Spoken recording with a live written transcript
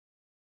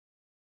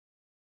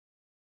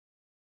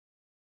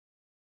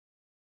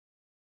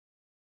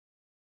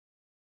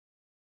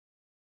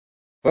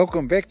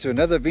Welcome back to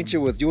another adventure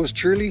with yours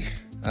truly.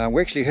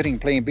 We're actually hitting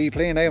plan B.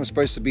 Plan A, I'm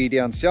supposed to be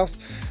down south,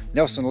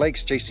 Nelson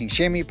Lakes, chasing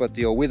chamois, but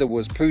the weather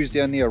was poos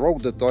down there. I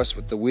rolled the dice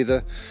with the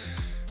weather.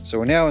 So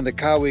we're now in the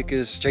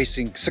Kawekas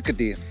chasing Sika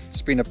Deer.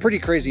 It's been a pretty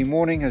crazy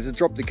morning. I had to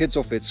drop the kids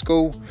off at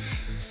school,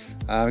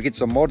 get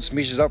some mods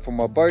measures up for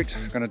my boat.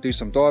 I'm going to do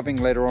some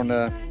diving later on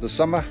the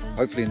summer,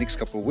 hopefully in the next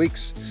couple of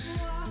weeks.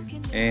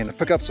 And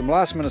pick up some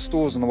last minute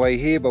stores on the way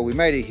here, but we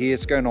made it here.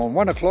 It's going on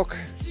 1 o'clock,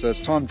 so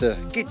it's time to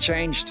get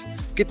changed,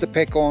 get the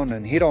pack on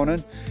and head on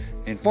in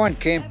and find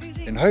camp,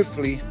 and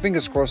hopefully,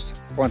 fingers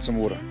crossed, find some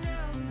water.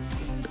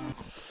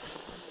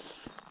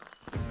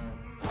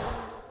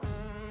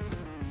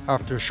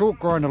 After a short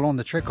grind along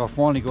the trek, I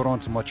finally got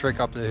onto my trek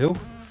up the hill.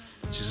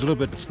 She's a little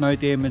bit snow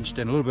damaged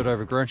and a little bit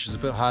overgrown. She's a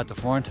bit hard to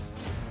find.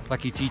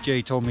 Lucky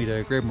TJ told me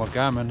to grab my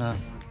Garmin.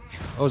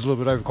 I was a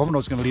little bit overconfident I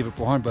was going to leave it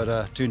behind,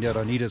 but turned out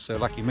I need it, so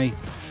lucky me.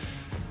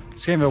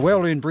 It's going to be a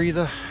well-earned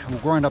breather. We'll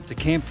grind up to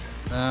camp.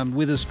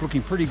 Weather's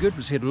looking pretty good.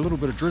 We've had a little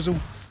bit of drizzle,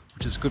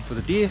 which is good for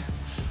the deer.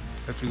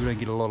 Hopefully we don't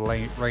get a lot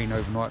of rain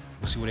overnight.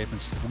 We'll see what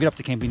happens. We'll get up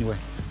to camp anyway.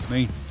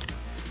 Me.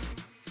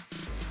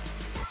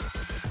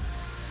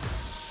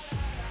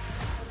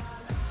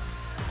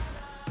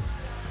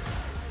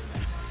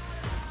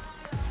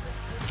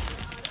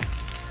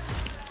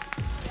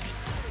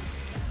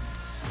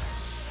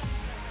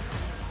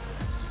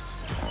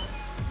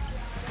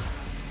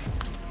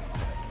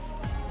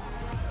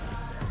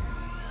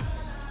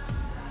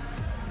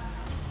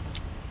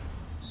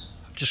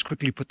 Just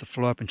quickly put the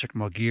fly up and check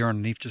my gear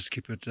underneath, just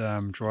keep it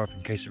dry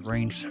in case it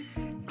rains.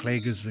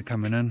 Claggers are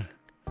coming in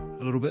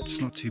a little bit.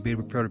 It's not too bad.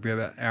 We're probably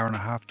about an hour and a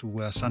half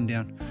till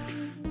sundown,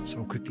 so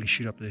I'll quickly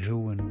shoot up the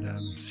hill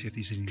and see if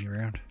there's anything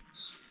around.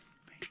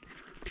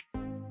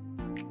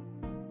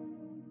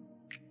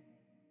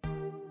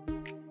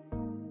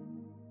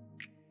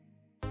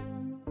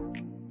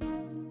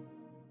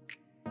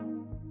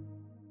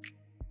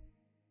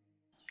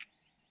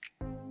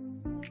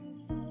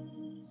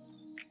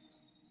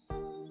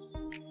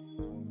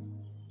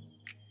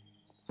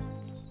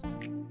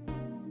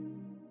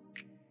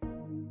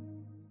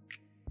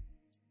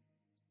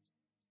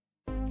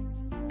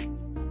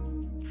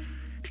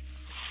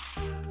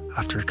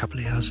 After a couple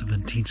of hours of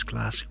intense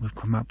glassing, we've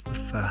come up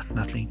with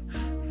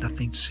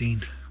nothing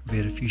seen.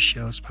 We've had a few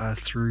showers pass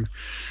through.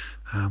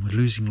 We're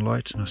losing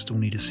light and I still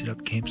need to set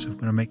up camp, so I'm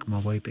going to make my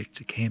way back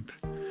to camp,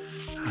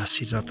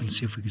 set it up and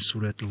see if we can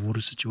sort out the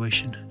water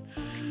situation,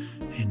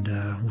 and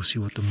we'll see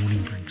what the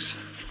morning brings.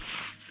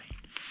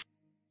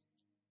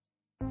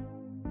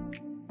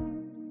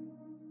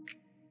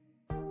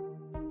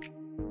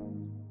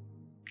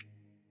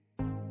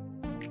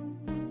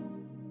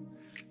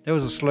 That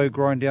was a slow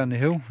grind down the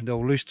hill. There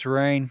was loose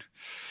terrain,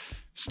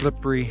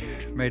 slippery,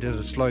 made it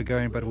a slow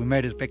going, but we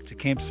made it back to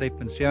camp safe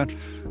and sound.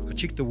 I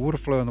checked the water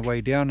flow on the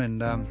way down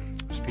and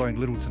it's flowing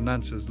little to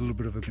none, so it's a little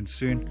bit of a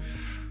concern.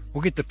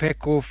 We'll get the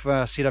pack off,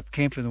 set up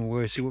camp, and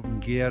we'll see what we can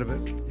get out of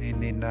it,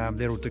 and then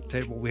that'll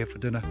dictate what we have for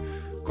dinner.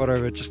 Got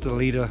over just a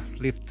litre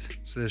left,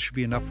 so there should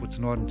be enough for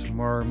tonight and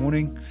tomorrow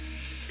morning.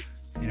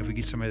 And if we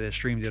get some of that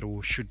stream,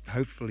 that should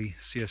hopefully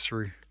see us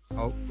through.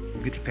 We'll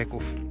get the pack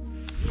off.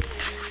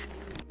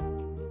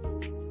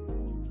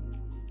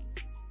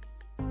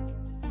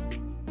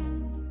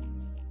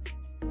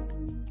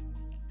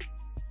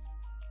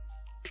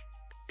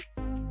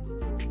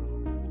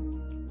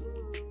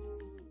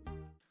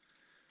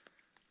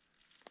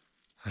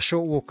 A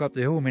short walk up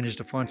the hill, managed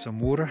to find some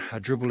water. I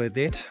dribbled at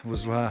that,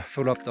 was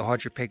filled up the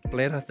Hydro Pack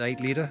bladder, the 8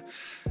 litre.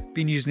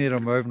 Been using it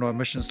on my overnight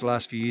missions the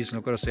last few years, and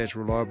I've got to say it's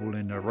reliable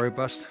and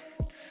robust.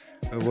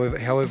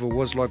 However, it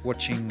was like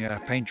watching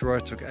paint dry.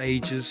 It took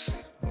ages.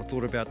 I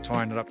thought about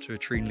tying it up to a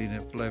tree and letting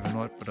it flow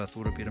overnight, but I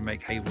thought I'd better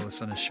make hay while the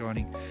sun is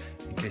shining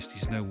in case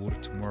there's no water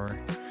tomorrow.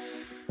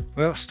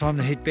 Well, it's time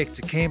to head back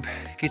to camp,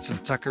 get some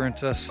tucker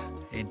into us,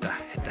 and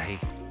hit the hay.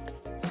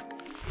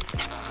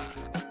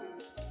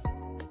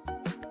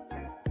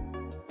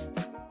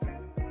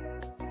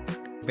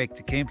 Back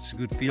to camp, it's a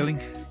good feeling.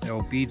 The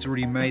old bed's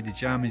already made, the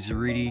jammies are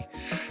ready.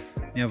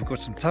 Now we've got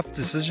some tough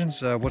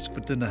decisions. What's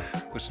for dinner?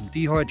 Got some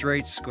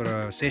dehydrates, got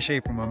a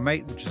sachet from my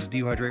mate, which is a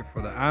dehydrate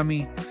for the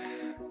army,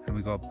 and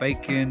we got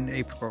bacon,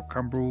 apricot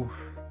crumble,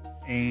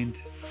 and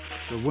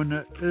the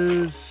winner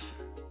is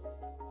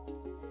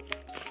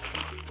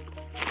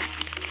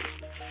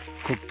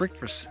cooked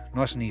breakfast.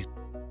 Nice and easy.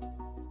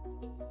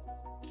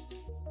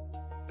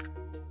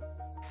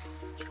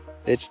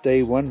 That's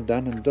day one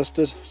done and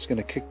dusted. Just going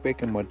to kick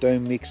back in my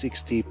Dome X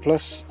XT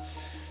Plus,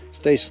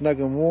 stay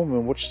snug and warm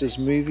and watch this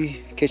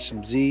movie, catch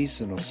some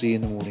Z's, and I'll see you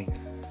in the morning.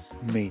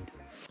 Mean.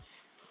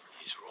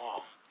 He's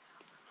wrong.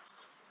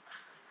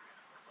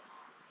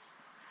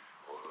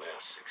 For the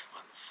last 6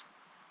 months.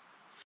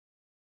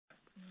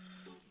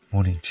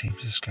 Morning team,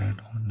 just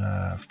going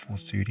on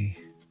 4:30.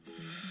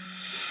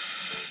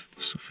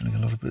 Still feeling a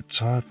little bit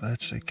tired, but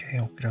that's okay.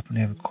 I'll get up and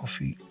have a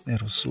coffee.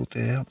 That'll sort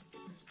that out.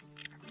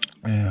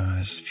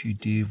 There's a few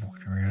deer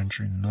walking around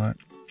during the night.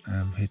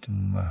 Heard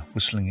them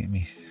whistling at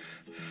me.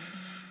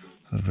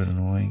 A little bit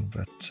annoying,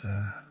 but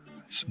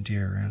some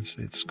deer around,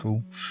 so that's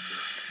cool.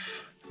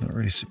 Not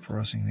really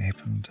surprising, that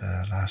happened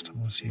last time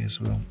I was here as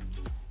well.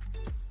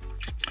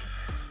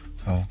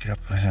 I'll get up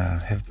and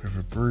have a bit of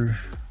a brew,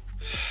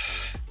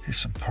 have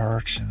some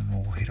porridge, and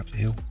then we'll head up the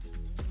hill.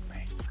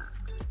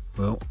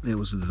 Well, that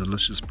was a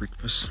delicious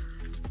breakfast.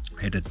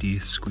 I had a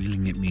deer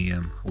squealing at me,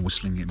 or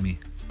whistling at me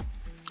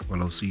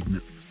while I was eating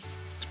it.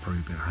 It's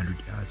probably about 100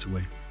 yards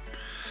away.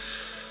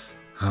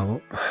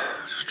 Well,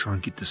 just try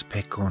and get this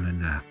pack on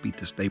and beat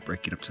this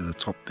daybreak, get up to the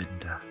top,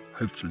 and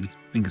hopefully,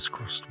 fingers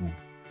crossed, we'll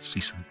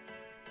see some.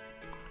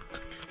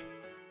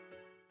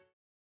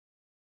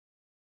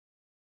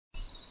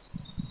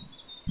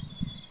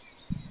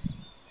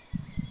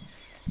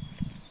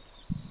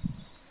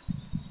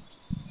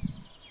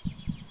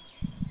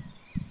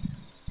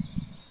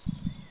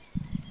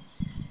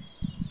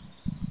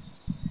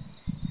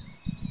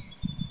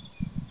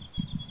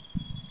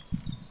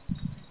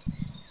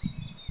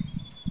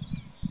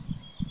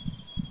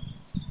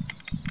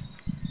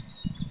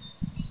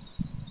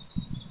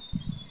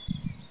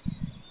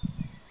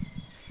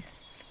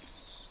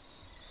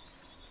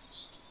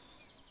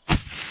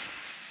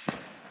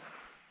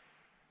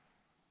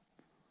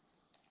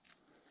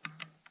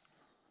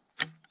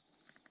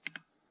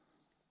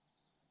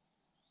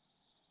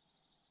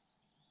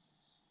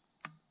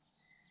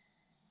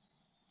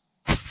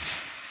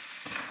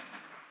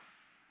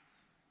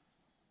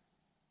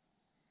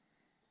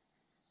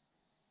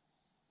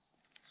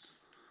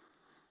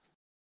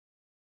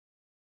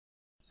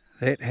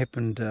 That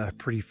happened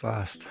pretty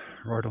fast,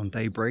 right on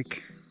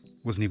daybreak.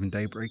 Wasn't even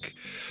daybreak.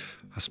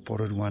 I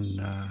spotted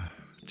one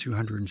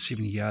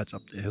 270 yards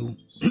up the hill.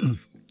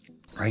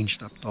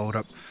 Ranged up, dialed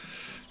up,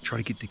 tried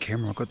to get the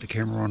camera. I got the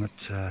camera on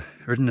it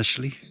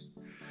initially,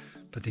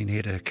 but then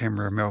had a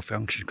camera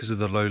malfunction because of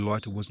the low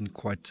light. It wasn't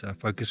quite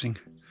focusing.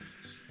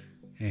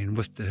 And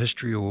with the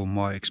history or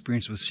my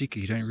experience with Sika,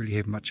 you don't really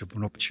have much of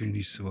an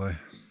opportunity, so I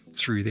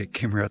threw that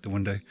camera out the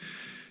window,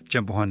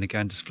 jumped behind the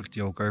gun, just flicked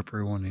the old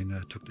GoPro on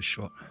and took the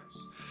shot.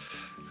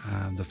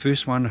 The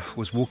first one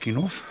was walking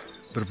off,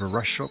 a bit of a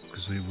rush shot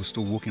because we were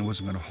still walking, it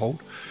wasn't going to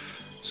hold.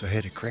 So I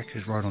had to crack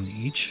it right on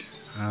the edge,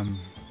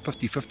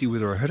 50-50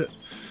 whether I hit it.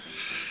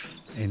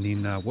 And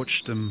then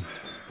watched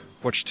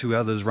two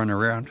others run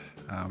around,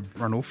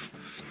 run off.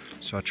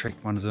 So I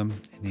tracked one of them,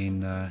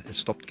 and then it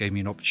stopped, gave me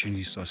an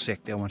opportunity, so I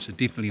sacked that one. So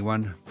definitely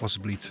one,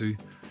 possibly two.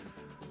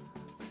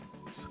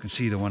 I can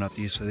see the one up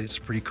there, so that's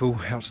pretty cool.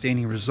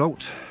 Outstanding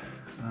result.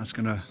 It's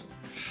going to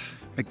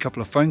make a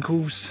couple of phone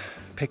calls,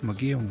 pack my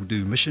gear, and we'll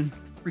do mission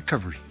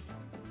recovery.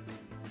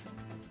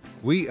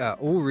 We are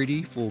all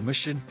ready for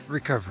mission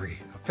recovery.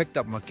 I picked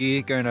up my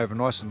gear, going over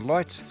nice and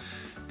light.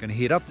 Going to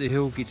head up the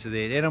hill, get to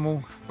that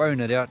animal, bone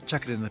it out,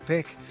 chuck it in the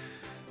pack,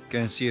 go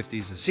and see if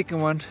there's a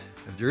second one.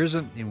 If there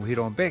isn't, then we'll head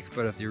on back,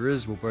 but if there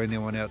is, we'll bone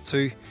that one out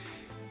too.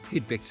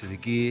 Head back to the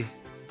gear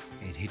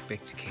and head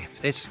back to camp.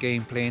 That's the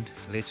game plan.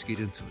 Let's get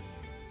into it.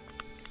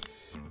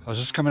 I was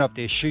just coming up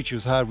there, shoot, it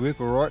was hard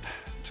work, alright.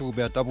 Took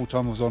about double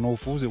time. I was on all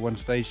fours at one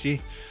stage there.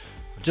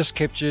 I just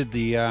captured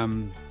the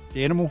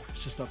animal.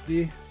 It's just up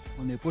there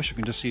on that bush. You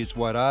can just see its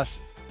white ass.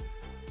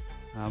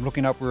 I'm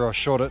looking up where I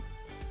shot it,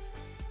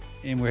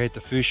 and we had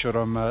the first shot.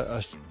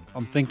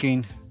 I'm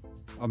thinking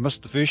I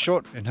missed the first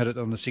shot and hit it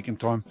on the second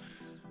time.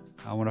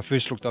 When I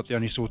first looked up there, I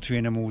only saw two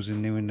animals,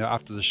 and then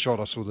after the shot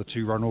I saw the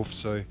two run off.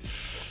 So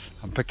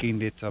I'm picking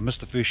that I missed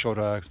the first shot.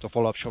 The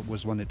follow-up shot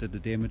was one that did the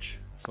damage.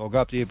 So I'll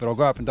go up there, but I'll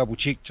go up and double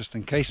check just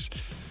in case.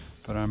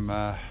 But I'm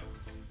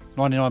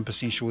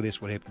 99% sure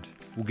that's what happened.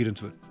 We'll get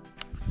into it.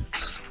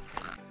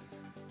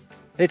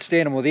 That's the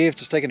animal there. I've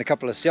just taken a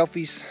couple of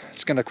selfies.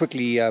 It's going to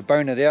quickly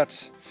bone it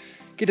out,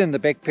 get in the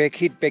backpack,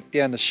 head back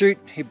down the chute,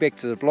 head back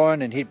to the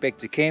blind, and head back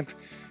to camp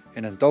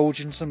and indulge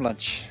in some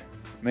lunch.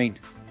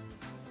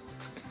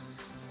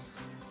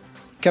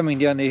 Coming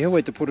down the hill, we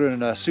had to put it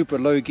in a super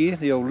low gear,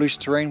 the old loose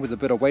terrain with a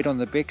bit of weight on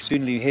the back.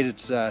 Certainly had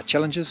its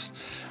challenges,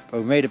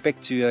 but we made it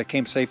back to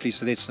camp safely,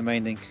 so that's the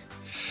main thing.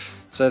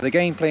 So the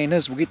game plan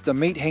is we'll get the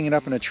meat hanging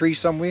up in a tree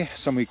somewhere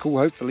cool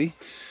hopefully,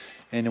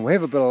 and we'll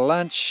have a bit of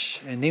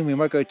lunch, and then we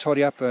might go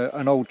tidy up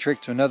an old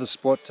trek to another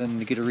spot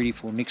and get it ready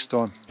for next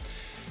time.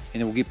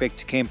 And then we'll get back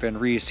to camp and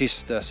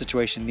reassess the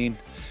situation then.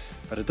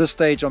 But at this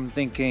stage I'm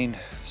thinking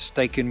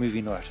steak and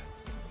movie night.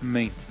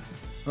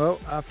 Well,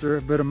 after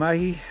a bit of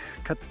mahi,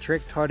 cut the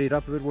track, tidied it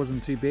up a bit,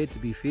 wasn't too bad to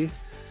be fair.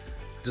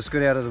 Just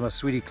got out of my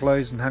sweaty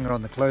clothes and hung it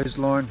on the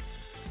clothesline.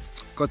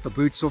 Got the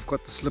boots off,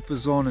 got the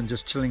slippers on, and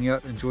just chilling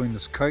out, enjoying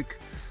this Coke.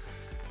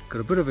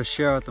 Got a bit of a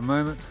shower at the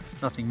moment,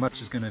 nothing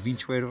much is going to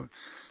eventuate it.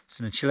 Just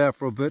going to chill out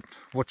for a bit,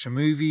 watch a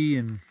movie,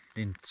 and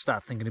then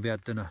start thinking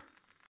about dinner.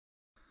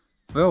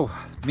 Well,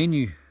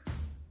 menu.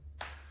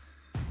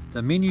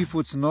 The menu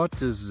for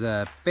tonight is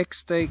back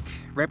steak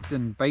wrapped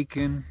in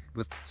bacon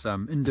with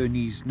some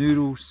Indonesian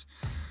noodles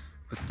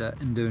with the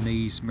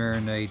Indonesian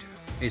marinade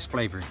as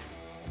flavouring.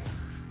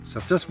 So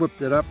I've just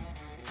whipped it up.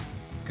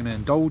 Going to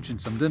indulge in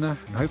some dinner,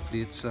 and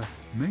hopefully it's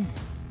me.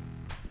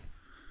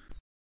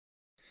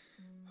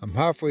 I'm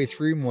halfway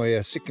through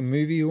my second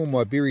movie. All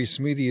my berry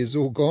smoothie is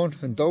all gone,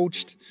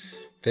 indulged.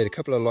 I've had a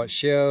couple of light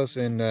showers,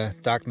 and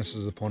darkness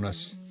is upon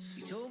us.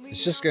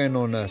 It's just going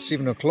on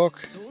 7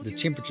 o'clock. The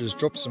temperature's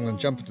dropped, so I'm going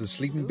to jump into the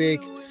sleeping bag,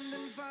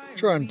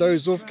 try and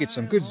doze off, get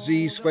some good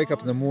Z's, wake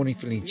up in the morning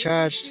feeling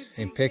charged,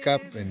 and pack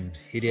up and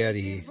head out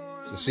of here.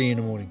 So see you in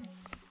the morning.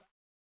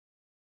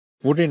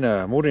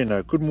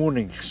 Morena, good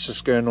morning. It's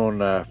just going on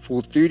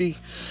 4:30.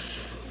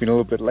 Been a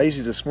little bit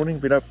lazy this morning,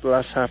 been up the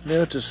last half an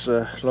hour just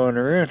lying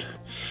around.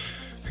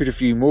 Heard a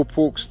few more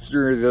porks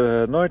through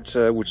the night,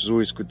 which is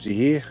always good to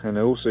hear, and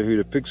I also heard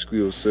a pig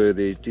squeal, so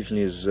there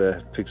definitely is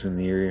pigs in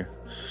the area.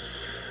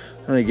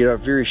 I'm going to get up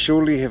very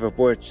shortly, have a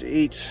bite to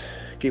eat,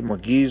 get my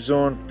gears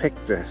on, pack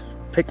the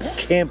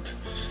camp,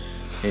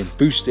 and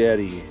boost out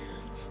of here.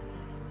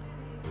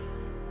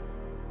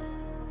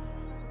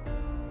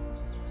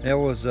 That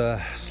was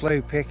a slow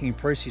packing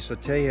process, I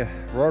tell you.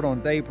 Right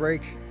on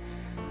daybreak,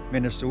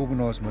 managed to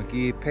organise my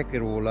gear, pack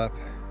it all up,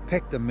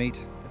 pack the meat.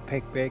 The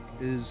pack bag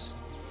is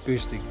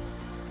bursting.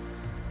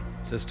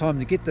 So it's time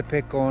to get the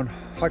pack on,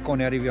 hike on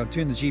out of here. I'll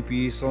turn the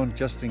GPS on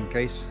just in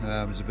case.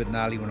 It was a bit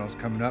gnarly when I was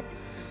coming up.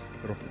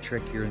 Got off the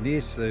track here and there,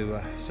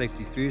 so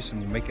safety first,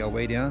 and we'll make our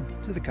way down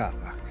to the car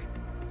park.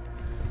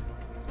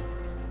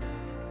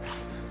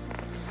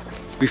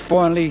 We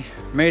finally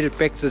made it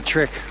back to the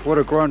track. What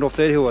a grind off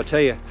that hill, I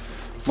tell you.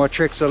 My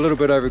track's a little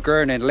bit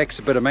overgrown and lacks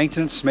a bit of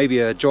maintenance, maybe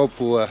a job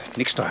for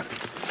next time.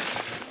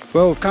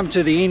 Well, we've come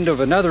to the end of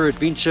another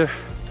adventure.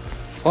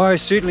 I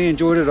certainly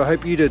enjoyed it, I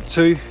hope you did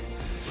too.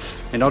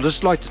 And I'd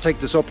just like to take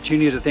this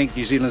opportunity to thank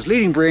New Zealand's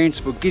leading brands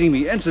for getting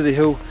me into the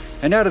hill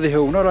and out of the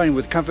hill, not only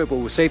with comfort but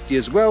with safety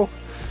as well.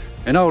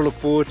 And I'll look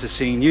forward to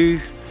seeing you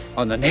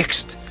on the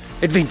next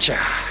adventure.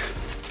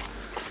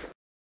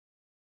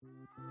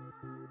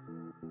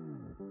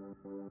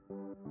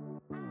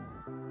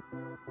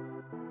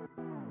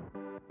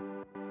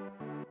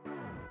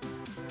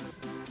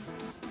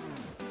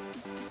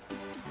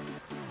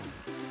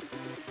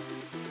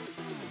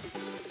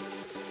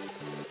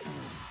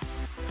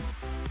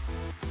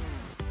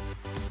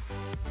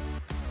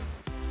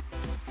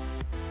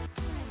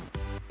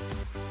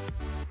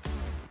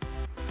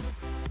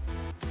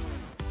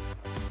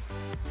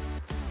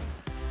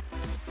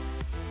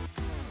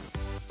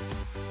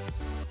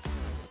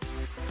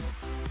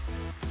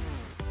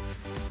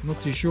 Not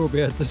too sure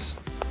about this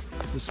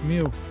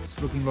meal. It's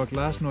looking like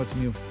last night's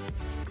meal,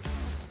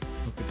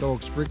 like a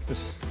dog's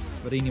breakfast.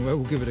 But anyway,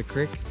 we'll give it a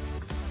crack.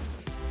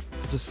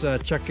 Just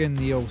chuck in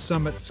the old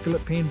Summit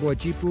skillet pan by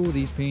Jetball.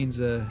 These pans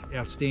are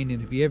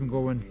outstanding. If you haven't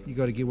got one, you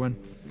got to get one.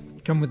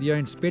 Come with your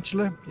own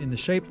spatula, and the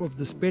shape of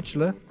the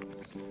spatula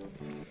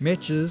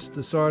matches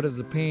the side of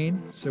the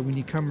pan, so when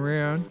you come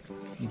around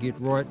you get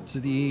right to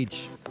the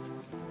edge.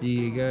 There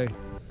you go.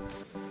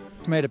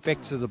 Made it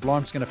back to the blind.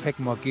 I'm just going to pack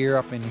my gear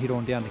up and head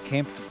on down to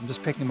camp. I'm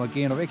just packing my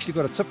gear, and I've actually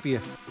got a tip for you.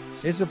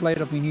 As of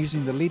late, I've been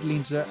using the LED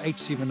Lenser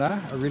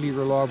H7R, a really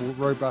reliable,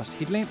 robust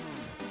headlamp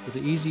with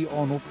an easy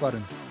on-off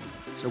button.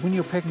 So when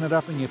you're packing it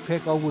up in your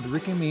pack, I would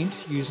recommend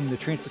using the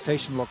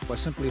transportation lock by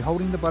simply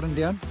holding the button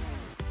down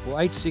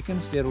for 8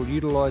 seconds. That'll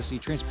utilise the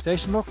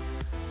transportation lock,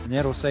 and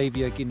that'll save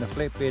you getting a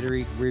flat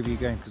battery wherever you're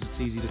going, because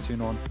it's easy to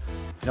turn on.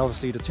 And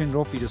obviously to turn it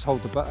off, you just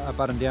hold the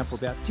button down for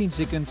about 10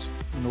 seconds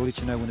and it'll let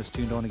you know when it's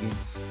turned on again.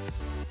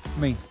 I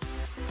mean,